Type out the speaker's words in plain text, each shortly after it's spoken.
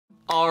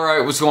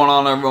Alright, what's going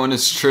on everyone?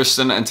 It's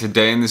Tristan, and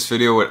today in this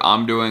video what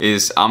I'm doing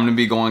is I'm going to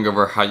be going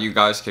over how you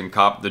guys can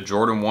cop the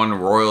Jordan 1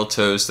 Royal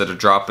Toes that are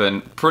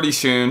dropping pretty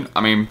soon.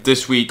 I mean,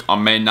 this week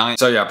on May 9th.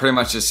 So yeah, pretty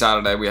much this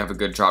Saturday we have a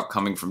good drop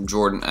coming from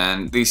Jordan,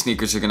 and these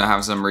sneakers are going to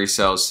have some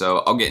resales, so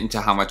I'll get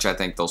into how much I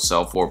think they'll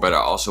sell for, but I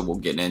also will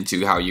get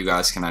into how you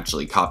guys can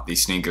actually cop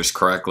these sneakers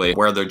correctly,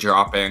 where they're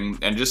dropping,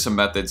 and just some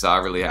methods I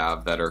really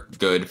have that are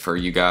good for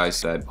you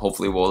guys that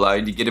hopefully will allow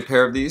you to get a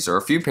pair of these or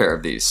a few pair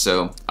of these.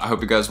 So I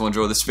hope you guys will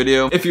enjoy this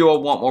video. If you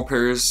all want more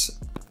pairs,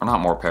 or not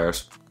more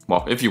pairs,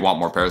 well, if you want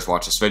more pairs,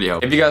 watch this video.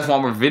 If you guys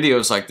want more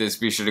videos like this,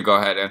 be sure to go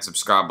ahead and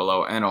subscribe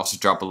below, and also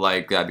drop a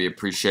like. That'd be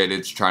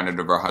appreciated. Trying to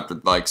over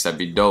 100 likes, that'd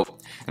be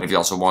dope. And if you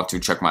also want to,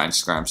 check my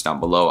Instagrams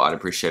down below. I'd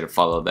appreciate a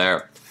follow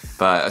there.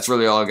 But that's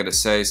really all I gotta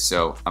say.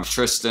 So I'm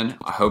Tristan.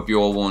 I hope you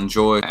all will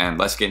enjoy, and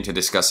let's get into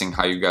discussing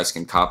how you guys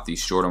can cop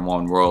these Jordan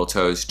 1 Royal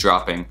Toes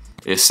dropping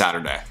this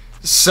Saturday.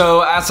 So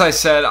as I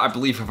said, I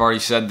believe I've already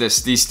said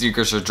this, these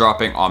sneakers are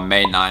dropping on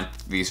May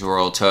 9th, these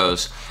Royal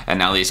Toes. And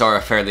now these are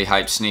a fairly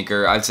hyped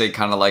sneaker. I'd say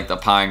kind of like the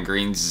Pine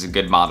Greens is a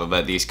good model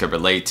that these could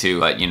relate to.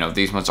 But you know,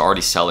 these ones are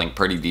already selling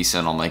pretty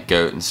decent on like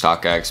GOAT and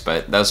StockX.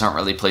 But those aren't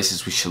really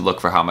places we should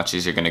look for how much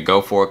these are going to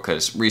go for,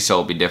 because resale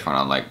will be different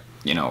on like,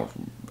 you know,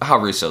 how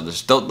resale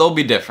this, they'll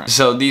be different.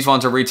 So these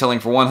ones are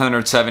retailing for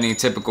 $170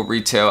 typical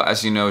retail.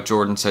 As you know,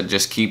 Jordan said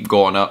just keep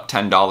going up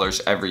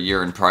 $10 every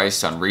year in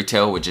price on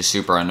retail, which is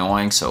super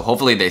annoying. So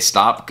hopefully they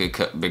stop,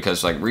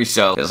 because like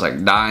resale is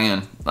like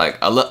dying like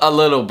a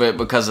little bit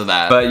because of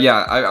that. But yeah,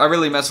 I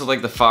really mess with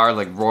like the fire,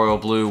 like royal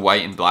blue,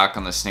 white and black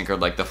on the sneaker,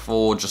 like the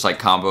full just like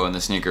combo in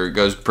the sneaker. It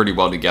goes pretty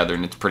well together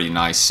and it's pretty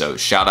nice. So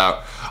shout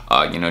out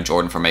you know,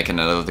 Jordan for making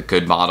another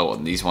good model,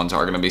 and these ones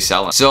are going to be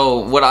selling. So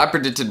what I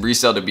predicted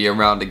resale to be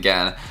around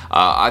again,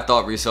 I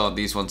thought resale on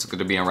these ones are going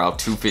to be around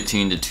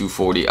 $215 to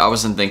 $240. I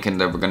wasn't thinking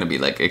they were going to be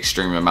like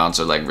extreme amounts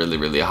or like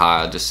really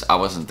high. I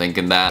wasn't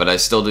thinking that, but I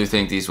still do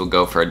think these will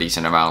go for a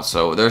decent amount.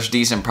 So there's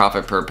decent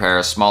profit per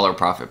pair, smaller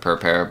profit per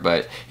pair,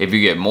 but if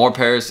you get more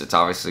pairs, it's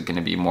obviously going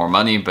to be more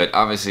money. But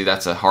obviously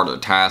that's a harder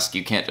task.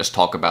 You can't just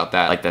talk about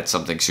that like that's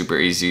something super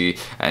easy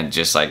and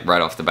just like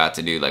right off the bat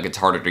to do. Like it's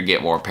harder to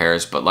get more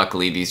pairs, but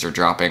luckily these are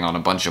dropping on a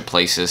bunch of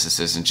places. This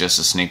isn't just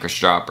a sneakers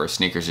drop or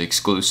sneakers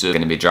exclusive.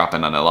 Going to be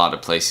dropping on a lot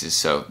of places,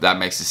 so that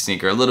makes the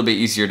sneaker a little bit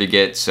easier to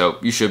get. So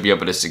you should be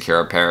able to secure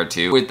a pair or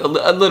two with a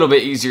little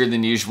bit easier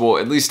than usual,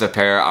 at least a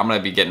pair. I'm going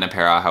to be getting a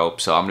pair, I hope,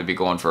 so I'm going to be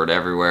going for it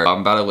everywhere.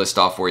 I'm about to list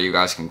off where you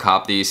guys can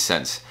cop these,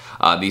 since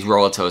these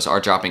Royal Toes are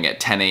dropping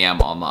at 10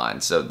 a.m. online.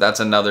 So that's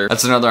another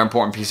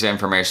important piece of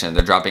information.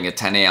 They're dropping at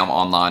 10 a.m.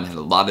 online in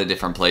a lot of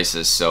different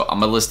places. So I'm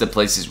gonna list the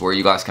places where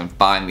you guys can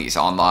find these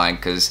online,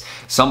 because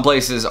some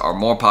places are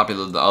more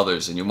popular than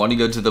others, and you want to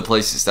go to the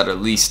places that are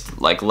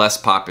less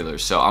popular.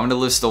 So I'm gonna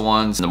list the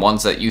ones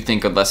that you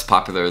think are less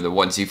popular, the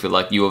ones you feel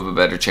like you have a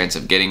better chance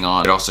of getting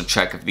on. And also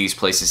check if these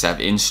places have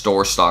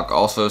in-store stock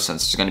also,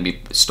 since there's gonna be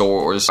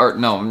stores, or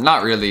no,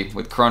 not really,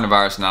 with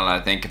coronavirus. Now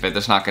that I think of it,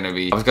 there's not gonna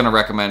be. I was gonna be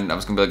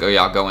like, oh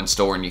yeah, I'll go in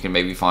store and you can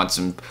maybe find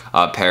some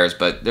pairs,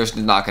 but there's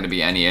not going to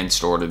be any in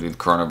store to do the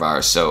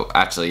coronavirus. So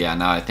actually, yeah,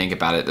 now I think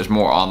about it, there's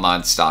more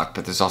online stock,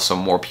 but there's also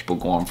more people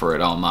going for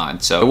it online.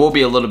 So it will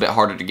be a little bit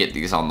harder to get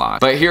these online.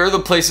 But here are the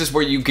places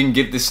where you can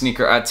get the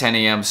sneaker at 10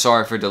 a.m.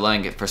 Sorry for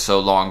delaying it for so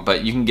long,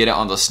 but you can get it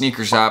on the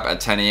sneakers app at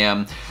 10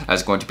 a.m.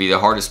 That's going to be the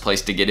hardest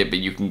place to get it, but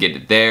you can get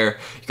it there.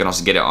 You can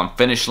also get it on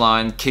Finish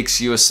Line,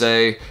 Kicks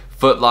USA,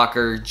 Foot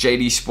Locker,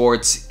 JD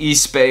Sports,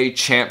 Eastbay,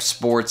 Champ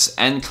Sports,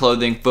 End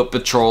Clothing, Foot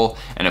Patrol,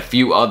 and a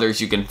few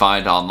others you can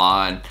find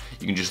online.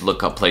 You can just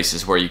look up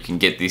places where you can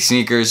get these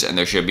sneakers, and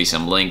there should be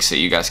some links that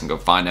you guys can go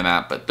find them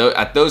at. But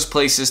at those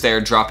places, they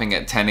are dropping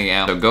at 10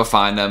 a.m. So go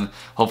find them.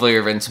 Hopefully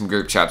you're in some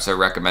group chats I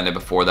recommended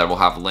before that will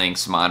have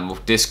links. Mine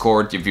with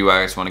Discord. If you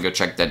guys want to go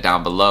check that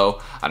down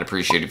below, I'd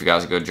appreciate if you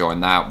guys go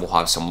join that. We'll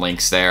have some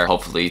links there,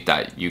 hopefully,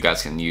 that you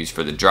guys can use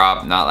for the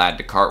drop. Not add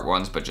to cart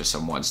ones, but just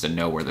some ones to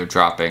know where they're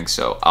dropping.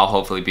 So I'll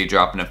hopefully be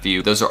dropping a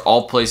few. Those are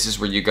all places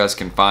where you guys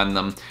can find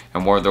them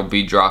and where they'll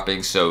be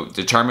dropping. So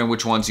determine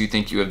which ones you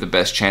think you have the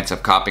best chance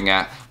of copying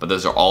at. But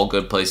those are all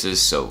good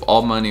places, so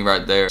all money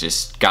right there.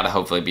 Just gotta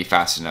hopefully be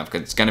fast enough,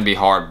 because it's gonna be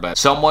hard, but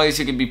some ways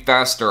you can be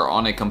faster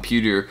on a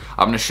computer.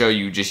 I'm gonna show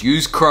you. Just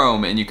use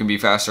Chrome and you can be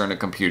faster on a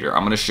computer.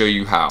 I'm gonna show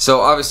you how. So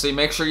obviously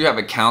make sure you have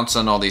accounts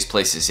on all these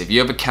places. If you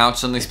have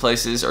accounts on these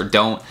places, or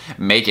don't,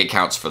 make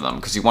accounts for them,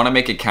 because you want to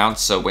make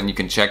accounts so when you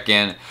can check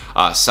in,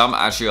 some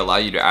actually allow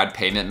you to add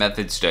payment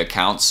methods to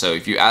accounts. So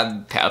if you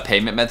add a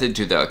payment method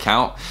to the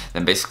account,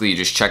 then basically you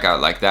just check out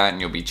like that,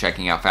 and you'll be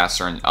checking out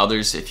faster than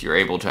others if you're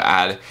able to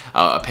add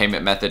a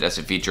payment method as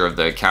a feature of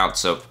the account.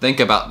 So think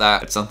about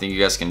that. It's something you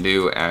guys can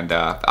do, and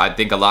I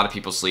think a lot of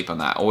people sleep on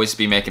that. Always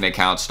be making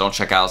accounts. Don't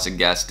check out as a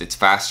guest. It's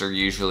faster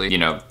usually. You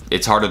know,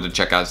 it's harder to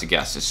check out as a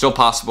guest. It's still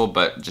possible,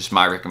 but just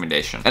my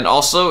recommendation. And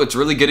also, it's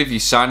really good if you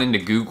sign into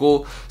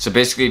Google. So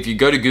basically, if you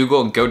go to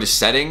Google and go to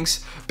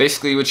settings,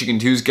 basically what you can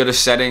do is go to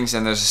settings,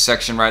 and there's a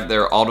section right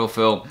there,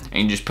 autofill,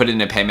 and you just put in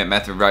a payment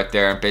method right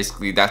there. And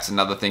basically that's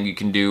another thing you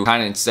can do.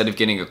 Kind of, instead of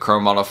getting a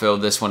Chrome autofill,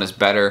 this one is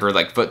better for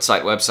like foot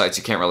site websites.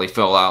 You can't really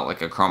fill out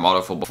like a Chrome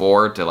autofill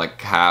before to like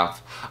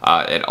have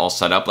it all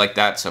set up like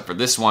that. So for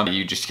this one,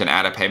 you just can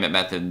add a payment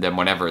method, and then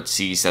whenever it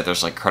sees that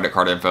there's like credit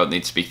card info that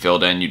needs to be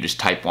filled in, you just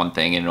type one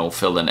thing and it'll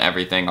fill in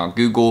everything on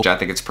Google, which I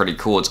think it's pretty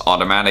cool. It's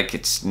automatic,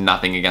 it's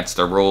nothing against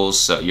the rules,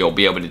 so you'll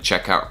be able to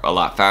check out a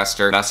lot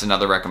faster. That's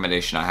another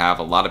recommendation I have.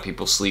 A lot of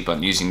people sleep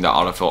on using the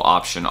autofill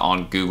option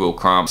on Google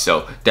Chrome,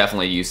 so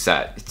definitely use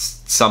that.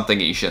 It's something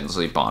that you shouldn't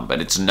sleep on,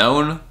 but it's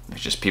known.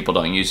 It's just people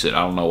don't use it.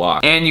 I don't know why.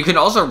 And you can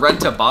also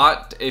rent a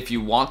bot if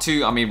you want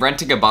to. I mean,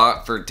 renting a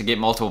bot to get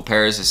multiple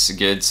pairs is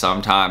good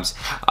sometimes.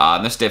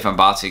 There's different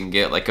bots you can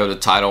get. Like, go to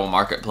Tidal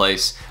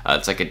Marketplace.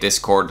 It's like a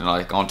Discord, and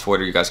like on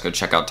Twitter, you guys go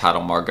check out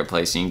Tidal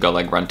Marketplace, and you can go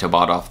like rent a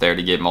bot off there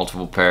to get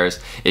multiple pairs.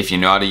 If you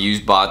know how to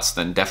use bots,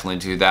 then definitely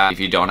do that. If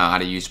you don't know how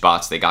to use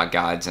bots, they got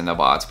guides in the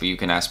bots, but you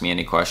can ask me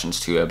any questions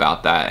too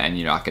about that, and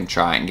you know, I can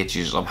try and get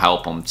you some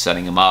help on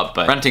setting them up.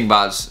 But renting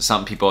bots,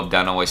 some people have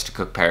done ways to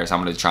cook pairs.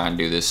 I'm going to try and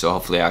do this, so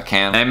hopefully I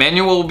can. And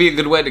manual will be a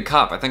good way to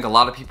cop. I think a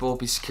lot of people will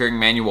be securing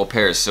manual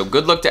pairs, so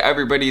good luck to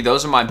everybody.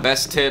 Those are my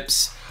best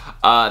tips.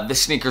 The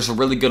sneakers are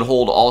really good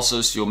hold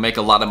also, so you'll make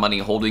a lot of money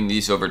holding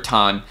these over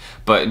time.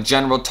 But in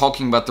general,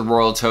 talking about the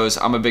Royal Toes,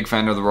 I'm a big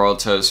fan of the Royal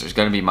Toes. There's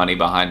going to be money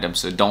behind them,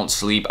 so don't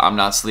sleep. I'm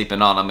not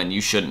sleeping on them, and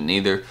you shouldn't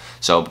either.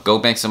 So go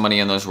make some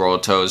money on those Royal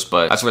Toes,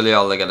 but that's really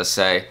all I got to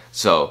say.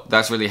 So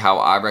that's really how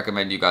I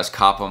recommend you guys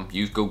cop them.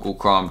 Use Google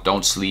Chrome,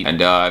 don't sleep, and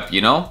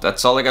you know,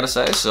 that's all I got to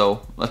say.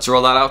 So let's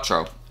roll that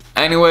outro.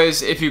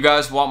 Anyways, if you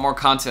guys want more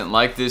content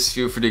like this,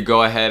 feel free to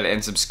go ahead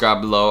and subscribe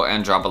below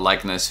and drop a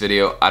like in this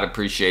video. I'd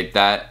appreciate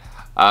that.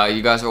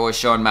 You guys are always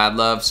showing mad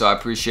love, so I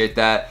appreciate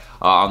that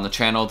on the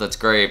channel. That's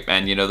great.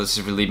 And you know, this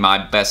is really my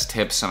best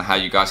tips on how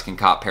you guys can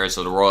cop pairs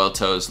of the Royal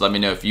Toes. Let me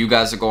know if you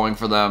guys are going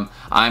for them.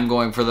 I'm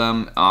going for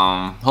them.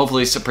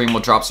 Hopefully Supreme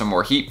will drop some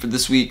more heat for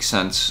this week,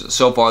 since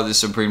so far this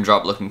Supreme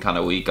drop looking kind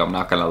of weak, I'm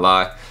not gonna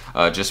lie.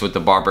 Just with the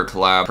Barber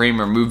collab. Supreme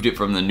removed it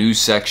from the news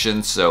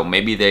section, so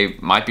maybe they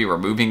might be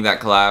removing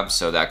that collab,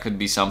 so that could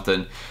be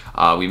something.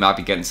 We might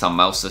be getting something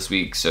else this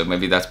week, so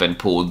maybe that's been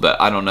pulled, but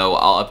I don't know.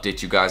 I'll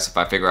update you guys if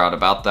I figure out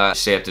about that.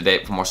 Stay up to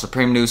date for more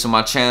Supreme news on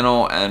my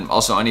channel, and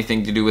also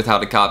anything to do with how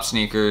to cop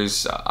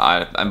sneakers,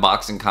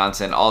 unboxing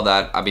content, all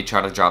that. I'll be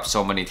trying to drop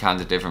so many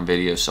kinds of different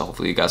videos, so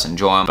hopefully you guys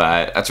enjoy them.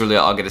 But that's really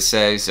all I got to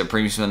say.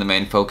 Supreme's been the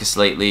main focus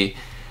lately.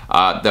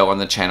 Though on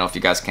the channel, if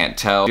you guys can't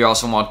tell. If you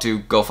also want to,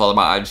 go follow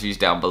my IGs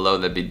down below,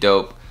 that'd be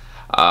dope.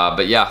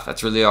 But yeah,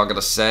 that's really all I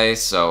gotta say.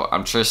 So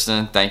I'm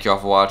Tristan, thank you all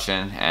for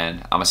watching, and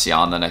I'm gonna see you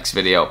on the next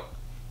video.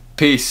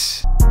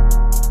 Peace.